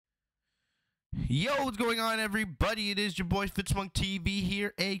Yo, what's going on, everybody? It is your boy Fitzmonk TV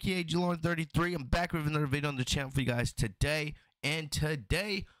here, aka Jalon33. I'm back with another video on the channel for you guys today. And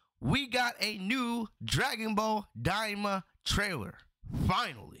today, we got a new Dragon Ball Daima trailer.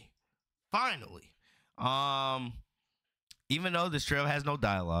 Finally. Even though this trailer has no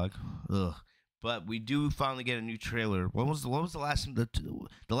dialogue, but we do finally get a new trailer. What was the last the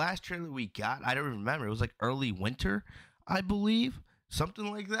last trailer we got? I don't remember. It was like early winter, I believe,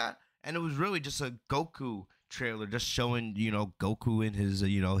 something like that. And it was really just a Goku trailer, just showing, Goku in his,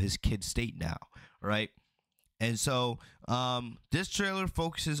 his kid state now, right? And so this trailer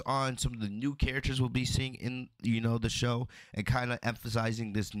focuses on some of the new characters we'll be seeing in, the show, and kind of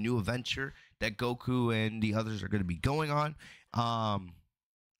emphasizing this new adventure that Goku and the others are going to be going on.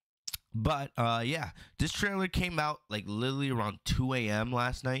 Yeah, this trailer came out like literally around 2 a.m.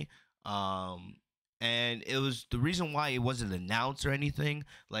 last night. And it was the reason why it wasn't announced or anything,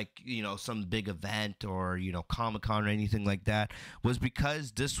 like, some big event or, Comic-Con or anything like that, was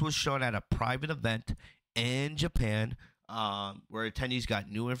because this was shown at a private event in Japan, where attendees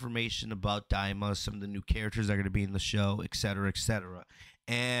got new information about Daima, some of the new characters that are going to be in the show, etc., etc.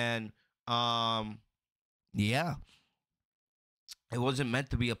 And, yeah, it wasn't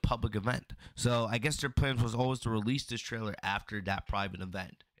meant to be a public event. So I guess their plan was always to release this trailer after that private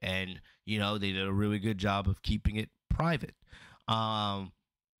event. And, they did a really good job of keeping it private.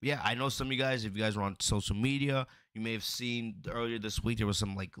 Yeah, I know some of you guys, if you guys were on social media, you may have seen earlier this week there was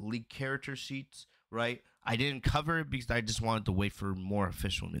some, like, leaked character sheets, right? I didn't cover it because I just wanted to wait for more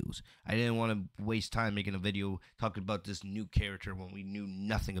official news. I didn't want to waste time making a video talking about this new character when we knew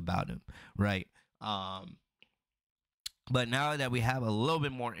nothing about him, right? But now that we have a little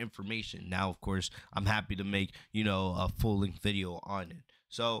bit more information, now, of course, I'm happy to make, a full-length video on it.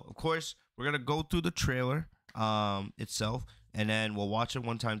 So, of course, we're going to go through the trailer itself, and then we'll watch it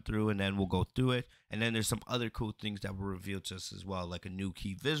one time through, and then we'll go through it. And then there's some other cool things that were revealed to us as well, like a new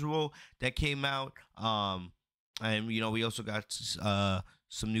key visual that came out. And, we also got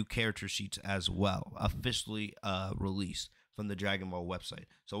some new character sheets as well, officially released from the Dragon Ball website.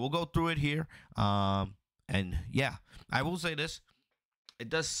 So we'll go through it here. And, yeah, I will say this. It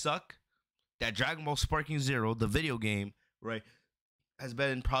does suck that Dragon Ball Sparking Zero, the video game, right, has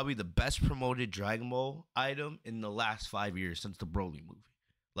been probably the best promoted Dragon Ball item in the last 5 years since the Broly movie.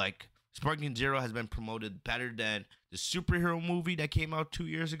 Like, Sparking Zero has been promoted better than the superhero movie that came out 2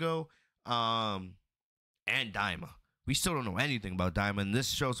 years ago, and Daima. We still don't know anything about Daima, and this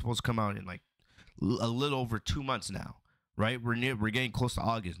show's supposed to come out in like a little over 2 months now, right? We're getting close to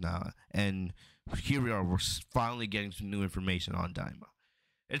August now, and here we are. We're finally getting some new information on Daima.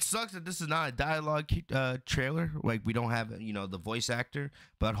 It sucks that this is not a dialogue trailer. Like, we don't have, the voice actor.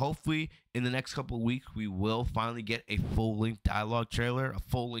 But hopefully, in the next couple of weeks, we will finally get a full-length dialogue trailer, a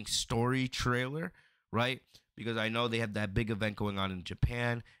full-length story trailer, right? Because I know they have that big event going on in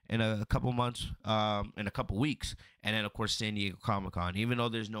Japan in a couple months, in a couple weeks. And then, of course, San Diego Comic-Con. Even though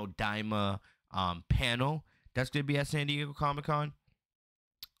there's no Daima panel that's going to be at San Diego Comic-Con,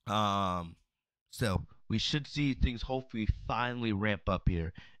 still, we should see things hopefully finally ramp up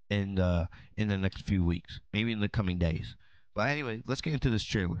here in the next few weeks, maybe in the coming days. But anyway, let's get into this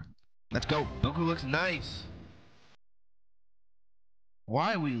trailer. Let's go. Goku looks nice.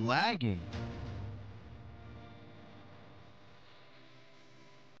 Why are we lagging?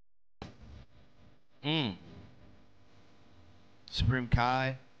 Supreme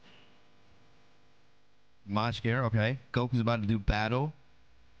Kai. Machgar, okay. Goku's about to do battle.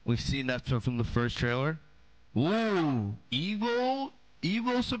 We've seen that from the first trailer. Whoa! Evil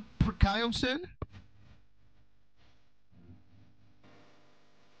Super Kaiosen?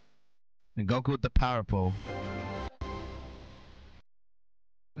 And Goku with the power pole.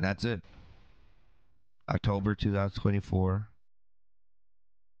 And that's it. October 2024.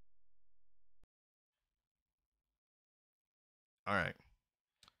 Alright.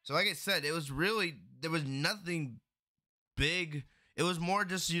 So like I said, there was nothing big. It was more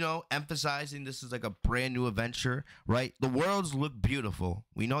just, emphasizing this is like a brand new adventure, right? The worlds look beautiful.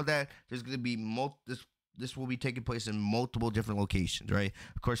 We know that there's going to be this will be taking place in multiple different locations, right?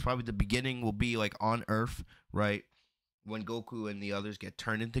 Of course, probably the beginning will be like on Earth, right? When Goku and the others get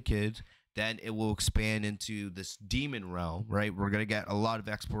turned into kids, then it will expand into this demon realm, right? We're going to get a lot of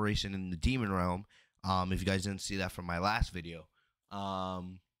exploration in the demon realm. If you guys didn't see that from my last video.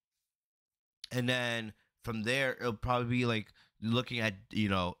 And then from there, it'll probably be like looking at,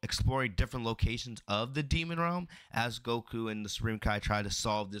 exploring different locations of the demon realm as Goku and the Supreme Kai try to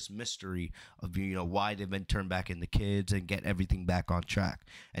solve this mystery of, why they've been turned back into kids and get everything back on track.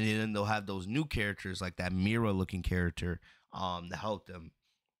 And then they'll have those new characters like that Mira looking character to help them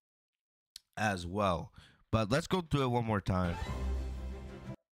as well. But let's go through it one more time.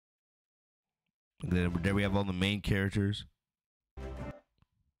 There we have all the main characters.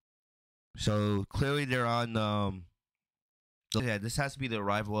 So clearly they're on yeah, this has to be the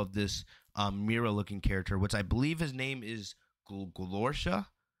arrival of this Mira looking character, which I believe his name is Gloria,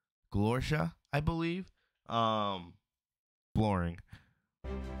 I believe. Boring.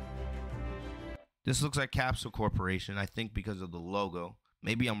 This looks like Capsule Corporation, I think, because of the logo.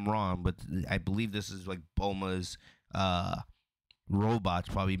 Maybe I'm wrong, but I believe this is like Bulma's robots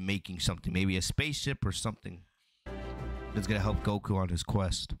probably making something, maybe a spaceship or something that's gonna help Goku on his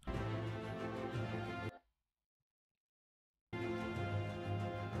quest.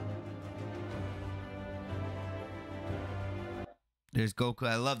 There's Goku.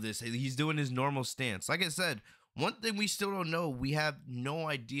 I love this. He's doing his normal stance. Like I said, one thing we still don't know, we have no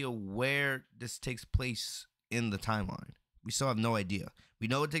idea where this takes place in the timeline. We still have no idea. We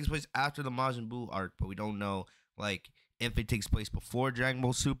know it takes place after the Majin Buu arc, but we don't know, like, if it takes place before Dragon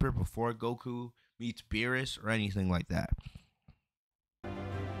Ball Super, before Goku meets Beerus, or anything like that.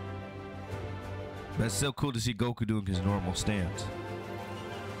 But it's still cool to see Goku doing his normal stance.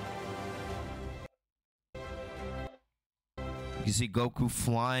 You can see Goku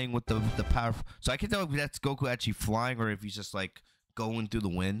flying with the power. So I can tell if that's Goku actually flying or if he's just like going through the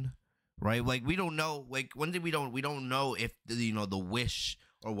wind, right? Like we don't know. Like one thing we don't know if the wish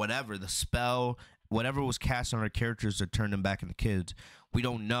or whatever, the spell, whatever was cast on our characters to turn them back into kids. We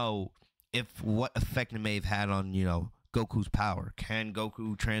don't know if what effect it may have had on Goku's power. Can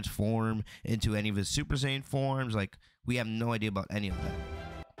Goku transform into any of his Super Saiyan forms? Like we have no idea about any of that.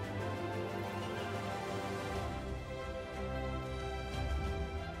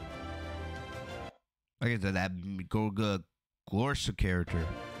 Like I said, that Glorio character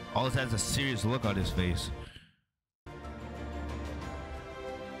always has a serious look on his face.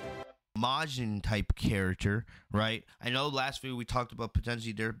 Majin type character, right? I know last video we talked about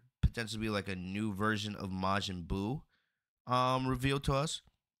potentially be like a new version of Majin Buu revealed to us.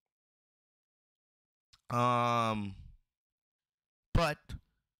 But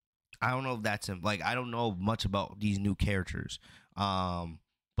I don't know if that's him. Like I don't know much about these new characters.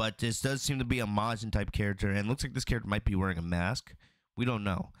 But this does seem to be a Majin type character, and it looks like this character might be wearing a mask. We don't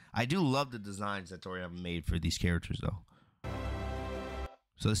know. I do love the designs that Toriyama made for these characters, though.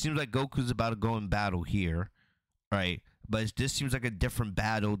 So it seems like Goku's about to go in battle here, right? But this seems like a different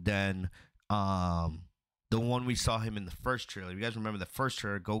battle than the one we saw him in the first trailer. You guys remember the first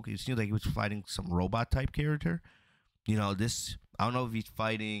trailer? Goku, it seems like he was fighting some robot type character. This, I don't know if he's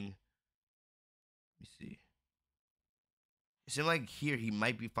fighting. Let me see. It seems like here he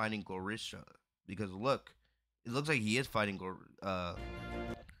might be fighting Glorio, because look, it looks like he is fighting because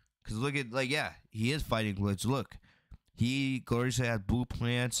look at he is fighting Glorio. Look, Glorio has blue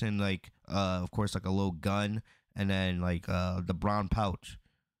plants and of course like a little gun and then the brown pouch.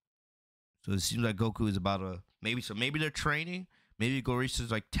 So it seems like Goku is about to maybe they're training. Maybe Glorio is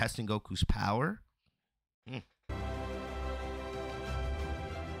like testing Goku's power. And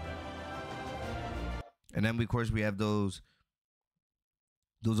then of course we have those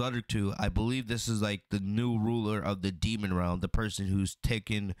other two. I believe this is like the new ruler of the demon realm, the person who's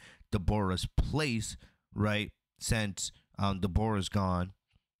taken Deborah's place, right? Since Deborah's gone.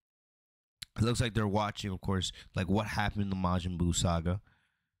 It looks like they're watching, of course, like what happened in the Majin Buu saga.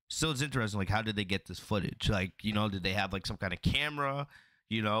 Still, it's interesting, like how did they get this footage? Like, did they have like some kind of camera?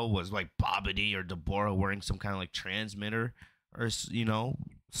 Was like Babidi or Deborah wearing some kind of like transmitter or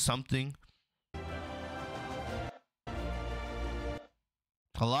something?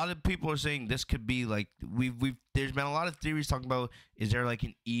 A lot of people are saying this could be like there's been a lot of theories talking about, is there like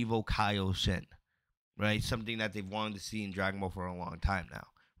an evil Kaioshin, right? Something that they've wanted to see in Dragon Ball for a long time now,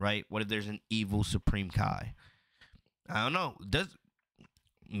 right? What if there's an evil Supreme Kai? I don't know.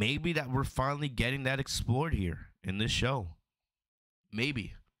 Maybe that we're finally getting that explored here in this show.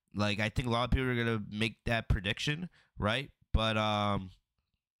 Maybe. Like I think a lot of people are gonna make that prediction, right? But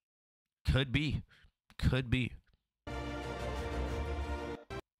could be.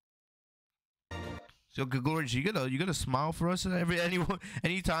 So Glorio, you gonna smile for us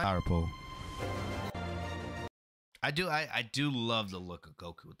anytime? Power pole. I do love the look of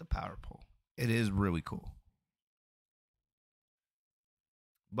Goku with the power pole. It is really cool.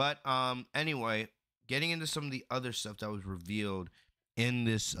 But anyway, getting into some of the other stuff that was revealed in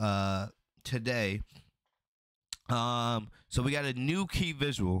this today. So we got a new key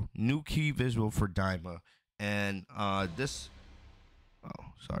visual for Daima, and this. Oh,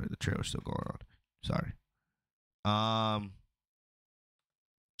 sorry, the trailer's still going on. Sorry. I'm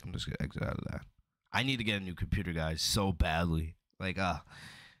just gonna exit out of that. I need to get a new computer, guys, so badly. Like,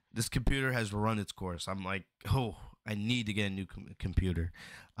 this computer has run its course. I'm like, oh, I need to get a new computer.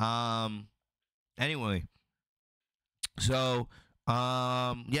 Um, anyway, so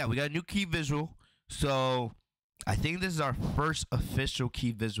yeah, we got a new key visual. So I think this is our first official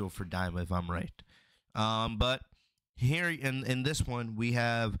key visual for Daima, if I'm right. But here in this one we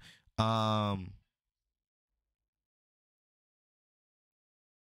have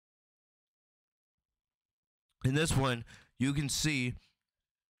in this one you can see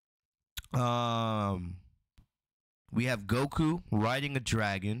we have Goku riding a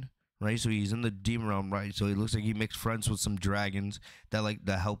dragon, right? So he's in the demon realm, right? So he looks like he makes friends with some dragons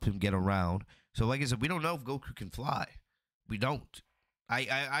that help him get around. So like I said, we don't know if Goku can fly. We don't.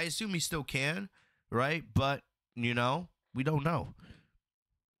 I assume he still can, right? But you know, we don't know.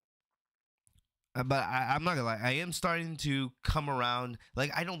 But I'm not gonna lie, I am starting to come around.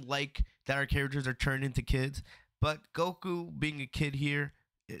 Like, I don't like that our characters are turned into kids, but Goku being a kid here,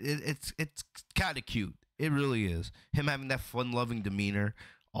 it's kind of cute. It really is. Him having that fun-loving demeanor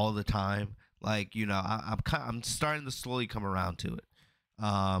all the time. Like, you know, I'm starting to slowly come around to it.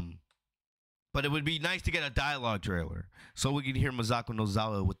 But it would be nice to get a dialogue trailer so we can hear Masako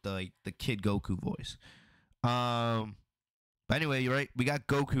Nozawa with the kid Goku voice. But anyway, you're right. We got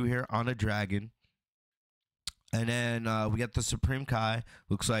Goku here on a dragon. And then we got the Supreme Kai.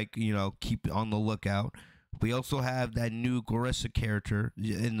 Looks like, you know, keep on the lookout. We also have that new Glorissa character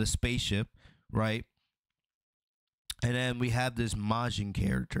in the spaceship, right? And then we have this Majin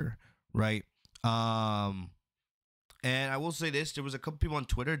character, right? And I will say this, there was a couple people on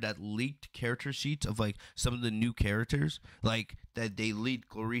Twitter that leaked character sheets of like some of the new characters, like that they leaked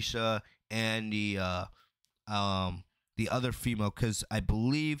Glorissa and the other female, because I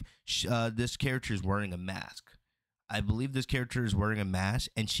believe this character is wearing a mask. I believe this character is wearing a mask,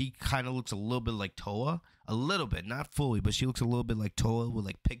 and she kind of looks a little bit like Toa, a little bit, not fully, but she looks a little bit like Toa with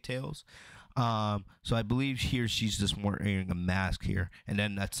like pigtails. So I believe here she's just wearing a mask here, and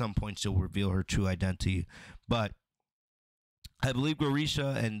then at some point she'll reveal her true identity. But I believe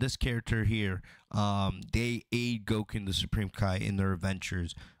Gorisha and this character here, they aid Goku and the Supreme Kai in their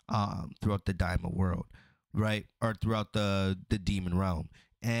adventures throughout the Daima world, right? Or throughout the demon realm.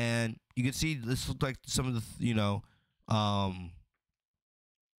 And you can see this looks like some of the, you know,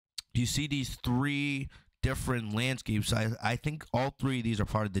 you see these three different landscapes. I think all three of these are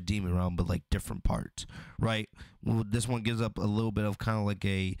part of the demon realm, but like different parts, right? Well, this one gives up a little bit of kind of like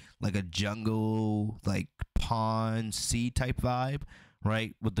a jungle, like pond, sea type vibe,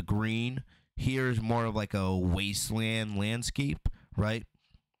 right? With the green. Here's more of like a wasteland landscape, right?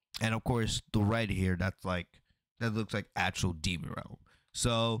 And of course, the red here, that looks like actual demon realm.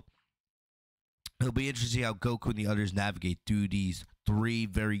 So it'll be interesting how Goku and the others navigate through these three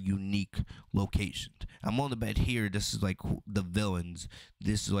very unique locations. I'm on the bet here. This is like the villains.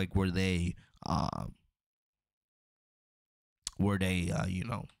 This is like where they you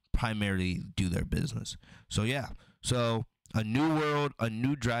know, primarily do their business. So yeah. So a new world, a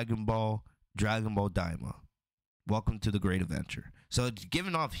new Dragon Ball Daima. Welcome to the great adventure. So it's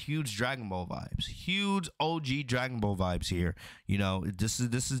giving off huge Dragon Ball vibes, huge OG Dragon Ball vibes here. You know, this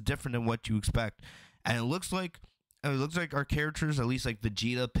is different than what you expect, and it looks like our characters, at least like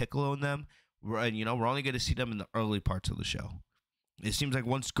Vegeta, Piccolo, and them. You know, we're only going to see them in the early parts of the show. It seems like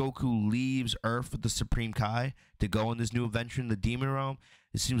once Goku leaves Earth with the Supreme Kai to go on this new adventure in the Demon Realm,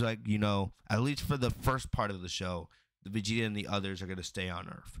 it seems like, you know, at least for the first part of the show, the Vegeta and the others are going to stay on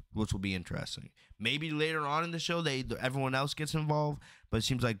Earth, which will be interesting. Maybe later on in the show, everyone else gets involved, but it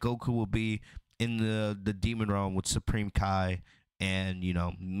seems like Goku will be in the Demon Realm with Supreme Kai and, you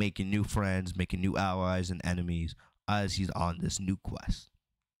know, making new friends, making new allies and enemies as he's on this new quest.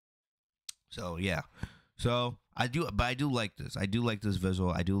 So, yeah. So, I do like this. I do like this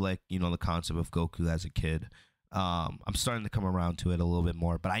visual. I do like, you know, the concept of Goku as a kid. I'm starting to come around to it a little bit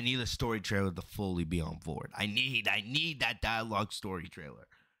more, but I need a story trailer to fully be on board. I need that dialogue story trailer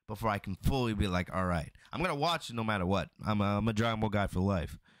before I can fully be like, all right, I'm gonna watch it no matter what. I'm a Dragon Ball guy for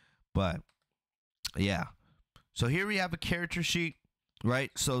life. But yeah, so here we have a character sheet,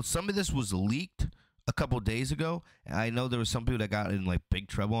 right? So some of this was leaked a couple days ago, and I know there was some people that got in like big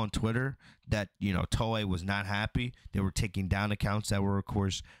trouble on Twitter that, you know, Toei was not happy. They were taking down accounts that were, of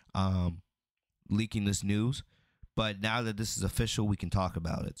course, leaking this news. But now that this is official, we can talk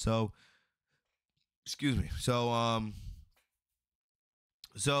about it. So, excuse me. So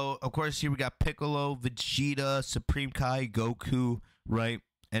of course here we got Piccolo, Vegeta, Supreme Kai, Goku, right?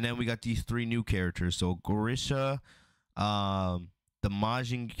 And then we got these three new characters. So Gorisha, the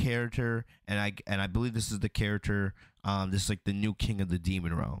Majin character, and I believe this is the character. This is like the new king of the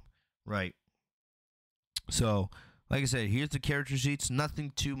Demon Realm, right? So like I said, here's the character sheets.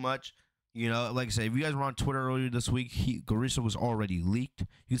 Nothing too much. You know, like I said, if you guys were on Twitter earlier this week, Glorio was already leaked.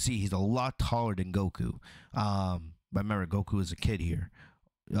 You see, he's a lot taller than Goku. But remember, Goku is a kid here.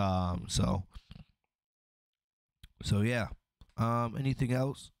 So yeah. Anything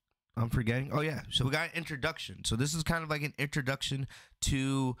else I'm forgetting? Oh yeah. So we got an introduction. So this is kind of like an introduction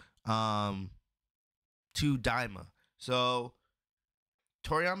to Daima. So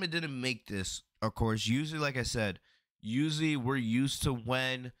Toriyama didn't make this, of course. Usually, like I said, usually we're used to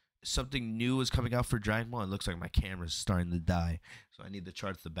when something new is coming out for Dragon Ball. It looks like my camera's starting to die, so I need to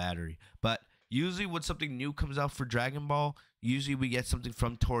charge the battery. But usually when something new comes out for Dragon Ball, usually we get something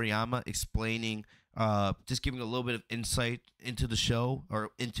from Toriyama explaining, just giving a little bit of insight into the show or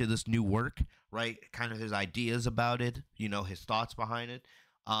into this new work, right? Kind of his ideas about it, you know, his thoughts behind it.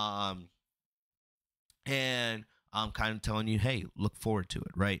 And I'm kind of telling you, hey, look forward to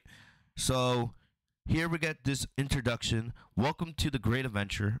it, right? So here we get this introduction. Welcome to the great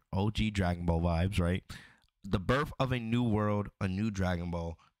adventure, OG Dragon Ball vibes, right? The birth of a new world, a new Dragon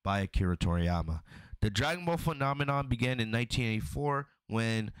Ball by Akira Toriyama. The Dragon Ball phenomenon began in 1984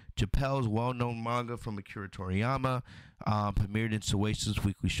 when Chappelle's well-known manga from Akira Toriyama premiered in Shueisha's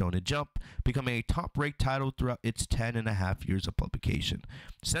Weekly Shonen Jump, becoming a top-ranked title throughout its 10.5 years of publication.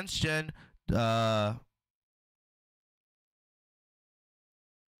 Since then,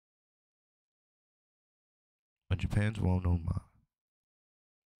 Japan's well-known manga.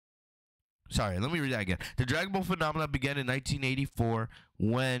 Sorry, let me read that again. The Dragon Ball phenomenon began in 1984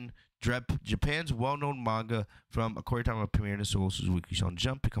 when Japan's well-known manga from Akira Toriyama premiered in Shueisha's Weekly Shonen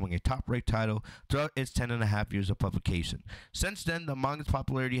Jump, becoming a top-ranked title throughout its 10.5 years of publication. Since then, the manga's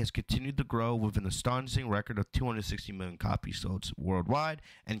popularity has continued to grow with an astonishing record of 260 million copies sold worldwide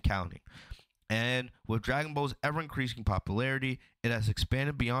and counting. And with Dragon Ball's ever-increasing popularity, it has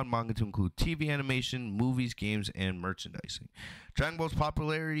expanded beyond manga to include TV animation, movies, games, and merchandising. Dragon Ball's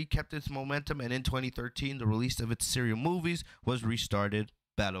popularity kept its momentum, and in 2013, the release of its serial movies was restarted.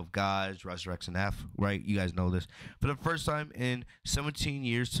 Battle of Gods, Resurrection F, right? You guys know this. For the first time in 17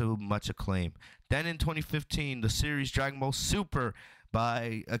 years to much acclaim. Then in 2015, the series Dragon Ball Super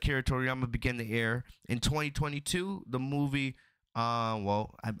by Akira Toriyama began to air. In 2022, the movie...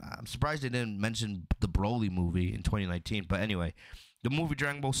 well, I'm surprised they didn't mention the Broly movie in 2019. But anyway, the movie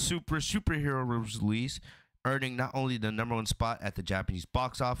Dragon Ball Super Superhero was released, earning not only the #1 spot at the Japanese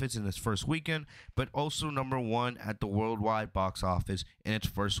box office in its first weekend, but also #1 at the worldwide box office in its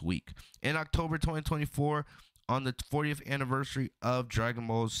first week. In October 2024, on the 40th anniversary of Dragon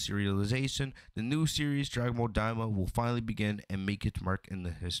Ball's serialization, the new series Dragon Ball Daima will finally begin and make its mark in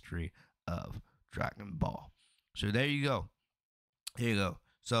the history of Dragon Ball. So there you go. Here you go.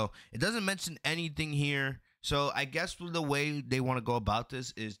 So it doesn't mention anything here. So I guess the way they want to go about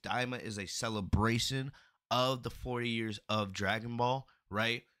this is Daima is a celebration of the 40 years of Dragon Ball,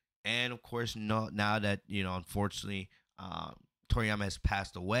 right? And of course, now that, you know, unfortunately, Toriyama has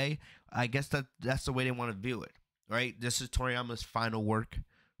passed away, I guess that's the way they want to view it, right? This is Toriyama's final work,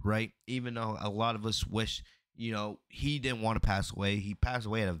 right? Even though a lot of us wish, you know, he didn't want to pass away. He passed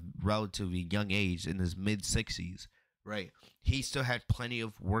away at a relatively young age in his mid-60s. Right, he still had plenty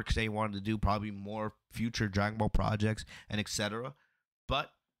of work that he wanted to do, probably more future Dragon Ball projects and etc.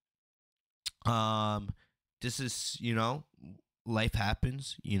 But this is, you know, life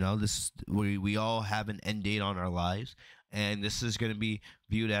happens. You know, this we all have an end date on our lives, and this is going to be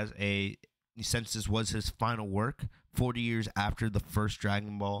viewed as since this was his final work, 40 years after the first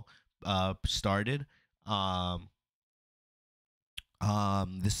Dragon Ball started.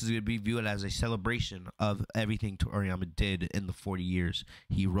 This is going to be viewed as a celebration of everything Toriyama did in the 40 years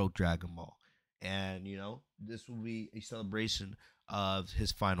he wrote Dragon Ball. And, you know, this will be a celebration of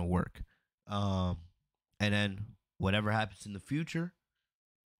his final work. And then whatever happens in the future,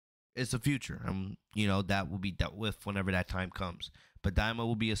 it's the future. You know, that will be dealt with whenever that time comes. But Daima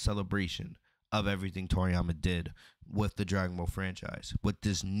will be a celebration of everything Toriyama did with the Dragon Ball franchise. With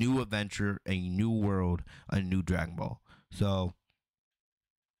this new adventure, a new world, a new Dragon Ball. So...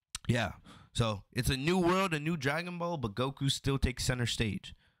 yeah, so it's a new world, a new Dragon Ball, but Goku still takes center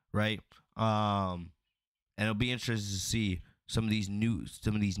stage, right? And it'll be interesting to see some of these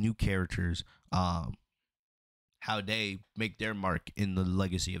new characters, how they make their mark in the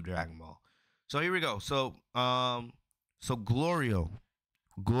legacy of Dragon Ball. So here we go. So Glorio.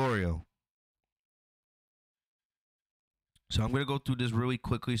 So I'm gonna go through this really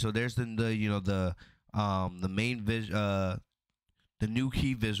quickly. So there's the main the new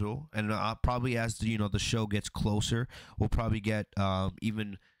key visual, and probably as the show gets closer, we'll probably get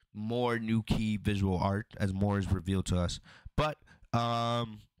even more new key visual art as more is revealed to us. But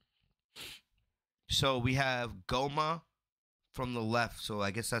So we have Gomah from the left. So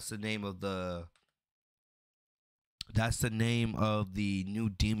I guess that's the name of the new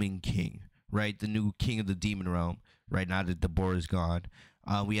demon king, right? The new king of the demon realm, right? Now that Deborah is gone.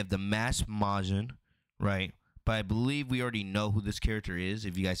 We have the Mass Majin, right? But I believe we already know who this character is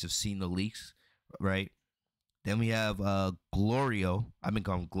if you guys have seen the leaks, right? Then we have Glorio. I've been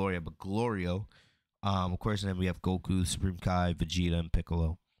calling him Gloria, but Glorio. Of course, and then we have Goku, Supreme Kai, Vegeta, and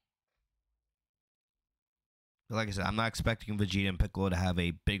Piccolo. But like I said, I'm not expecting Vegeta and Piccolo to have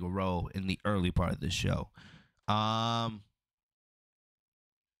a big role in the early part of this show. But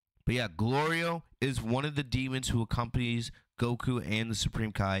yeah, Glorio is one of the demons who accompanies Goku and the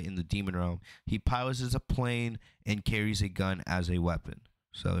Supreme Kai in the demon realm. He pilots a plane and carries a gun as a weapon.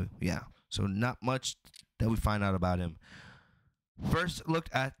 So yeah, so not much that we find out about him. First, look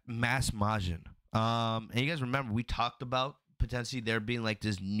at Mass Majin. And you guys remember we talked about potentially there being like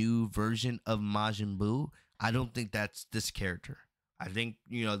this new version of Majin Buu. I don't think that's this character. I think,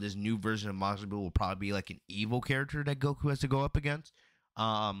 you know, this new version of Majin Buu will probably be like an evil character that Goku has to go up against.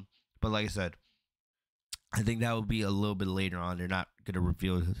 But like I said, I think that will be a little bit later on. They're not going to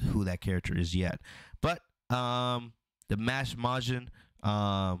reveal who that character is yet. But the Mass Majin,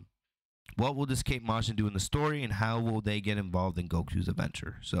 what will this Cape Majin do in the story, and how will they get involved in Goku's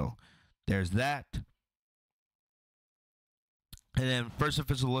adventure? So there's that. And then first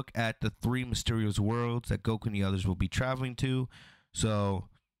official look at the 3 mysterious worlds that Goku and the others will be traveling to. So,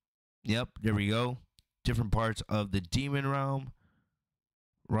 yep, there we go. Different parts of the demon realm,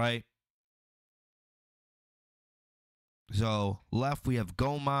 right? So left we have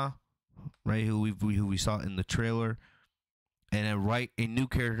Gomah, right, who we saw in the trailer. And then right, a new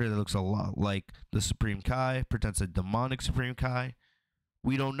character that looks a lot like the Supreme Kai, pretends a demonic Supreme Kai.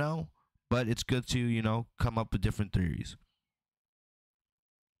 We don't know, but it's good to, you know, come up with different theories.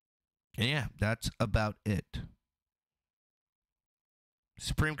 And yeah, that's about it.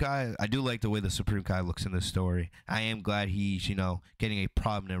 Supreme Kai, I do like the way the Supreme Kai looks in this story. I am glad he's, you know, getting a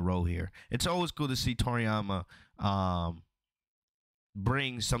prominent role here. It's always cool to see Toriyama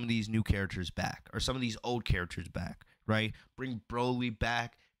bring some of these new characters back, or some of these old characters back, right? Bring Broly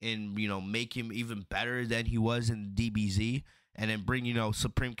back and, you know, make him even better than he was in DBZ. And then bring, you know,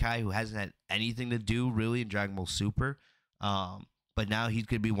 Supreme Kai, who hasn't had anything to do really in Dragon Ball Super. But now he's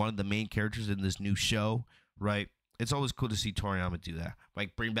going to be one of the main characters in this new show, right? It's always cool to see Toriyama do that.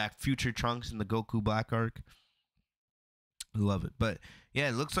 Like, bring back Future Trunks in the Goku Black arc. Love it. But, yeah,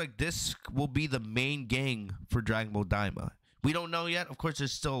 it looks like this will be the main gang for Dragon Ball Daima. We don't know yet. Of course,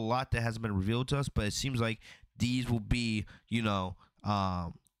 there's still a lot that hasn't been revealed to us, but it seems like these will be, you know,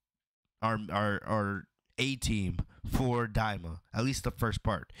 our A-team for Daima, at least the first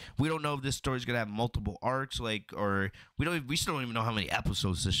part. We don't know if this story's gonna have multiple arcs, like, or we still don't even know how many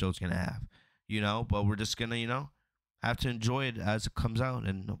episodes this show's gonna have, you know. But we're just gonna, you know, have to enjoy it as it comes out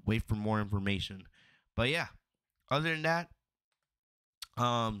and wait for more information. But yeah, other than that,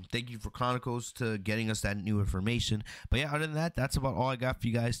 thank you for Chronicles to getting us that new information. But yeah, other than that, that's about all I got for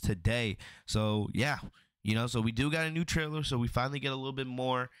you guys today. So yeah, you know, so we do got a new trailer, so we finally get a little bit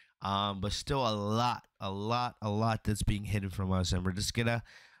more. But still a lot that's being hidden from us, and we're just gonna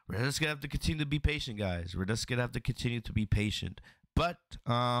have to continue to be patient, guys. We're just gonna have to continue to be patient. But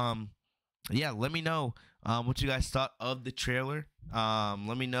yeah, let me know what you guys thought of the trailer.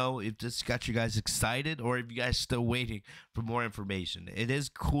 Let me know if this got you guys excited, or if you guys still waiting for more information. It is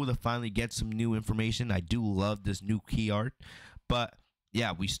cool to finally get some new information. I do love this new key art, but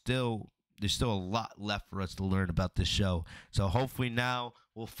yeah, there's still a lot left for us to learn about this show. So hopefully now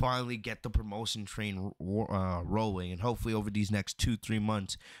we'll finally get the promotion train rolling. And hopefully over these next 2-3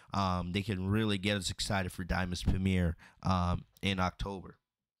 months, they can really get us excited for Daima's premiere in October.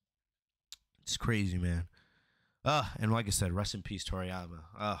 It's crazy, man. And like I said, rest in peace,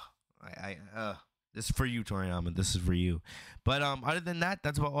 Toriyama. This is for you, Toriyama. This is for you. But other than that,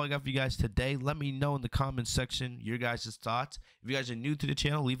 that's about all I got for you guys today. Let me know in the comments section your guys' thoughts. If you guys are new to the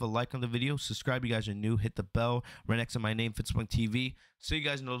channel, leave a like on the video. Subscribe if you guys are new. Hit the bell right next to my name, Fitzmonk TV, so you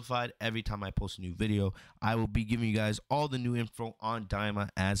guys are notified every time I post a new video. I will be giving you guys all the new info on Daima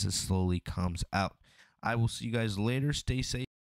as it slowly comes out. I will see you guys later. Stay safe.